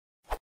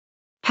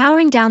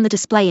Powering down the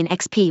display in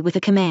XP with a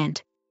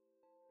command.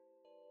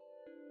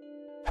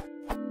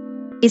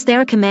 Is there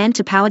a command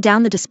to power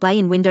down the display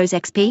in Windows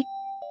XP?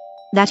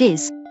 That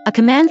is, a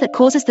command that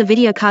causes the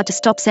video card to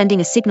stop sending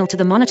a signal to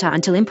the monitor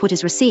until input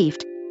is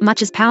received,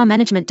 much as power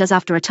management does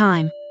after a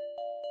time.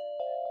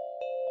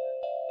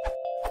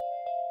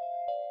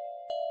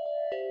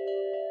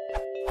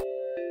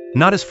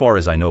 Not as far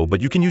as I know,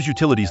 but you can use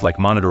utilities like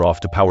monitor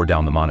off to power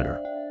down the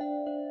monitor.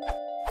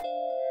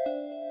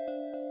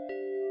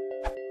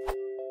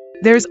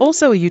 There is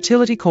also a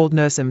utility called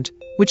NurseMD,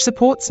 which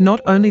supports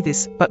not only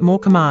this but more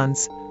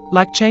commands,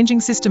 like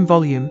changing system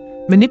volume,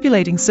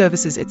 manipulating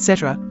services,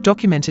 etc.,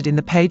 documented in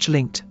the page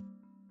linked.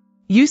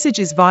 Usage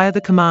is via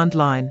the command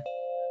line.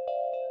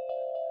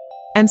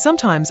 And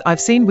sometimes I've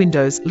seen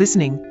Windows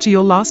listening to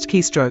your last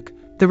keystroke,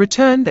 the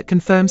return that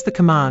confirms the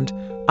command,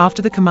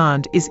 after the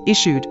command is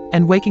issued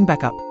and waking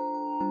back up.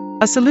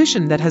 A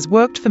solution that has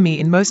worked for me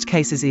in most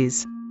cases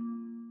is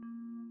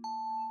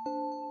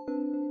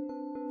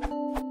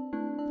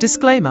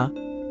Disclaimer: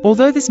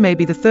 although this may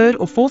be the third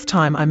or fourth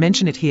time I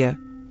mention it here,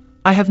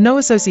 I have no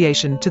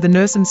association to the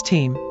NurseMD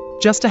team,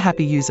 just a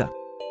happy user.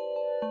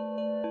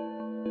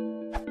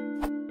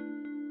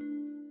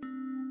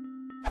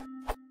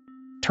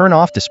 Turn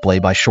off display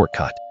by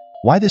shortcut.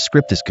 Why this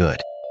script is good.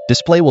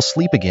 Display will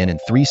sleep again in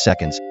 3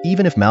 seconds,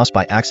 even if mouse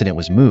by accident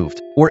was moved,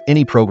 or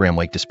any program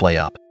wake display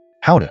up.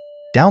 How to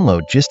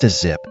download just as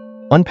zip.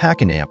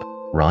 Unpack an amp.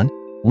 Run.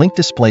 Link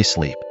display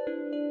sleep.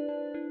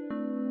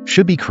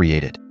 Should be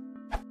created.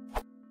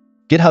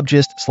 GitHub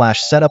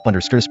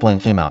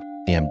gist/setup_display timeout,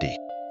 AMD.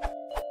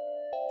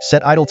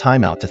 Set idle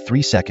timeout to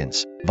 3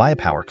 seconds, via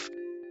PowerKV.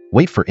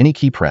 Wait for any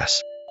key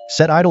press.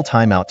 Set idle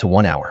timeout to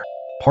 1 hour.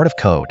 Part of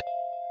code.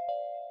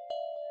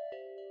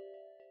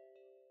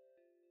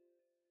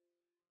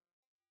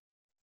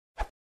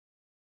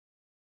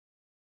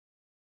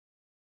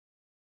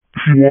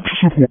 If you want to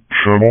support the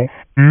channel,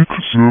 be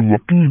consider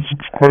liking and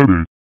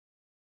subscribing.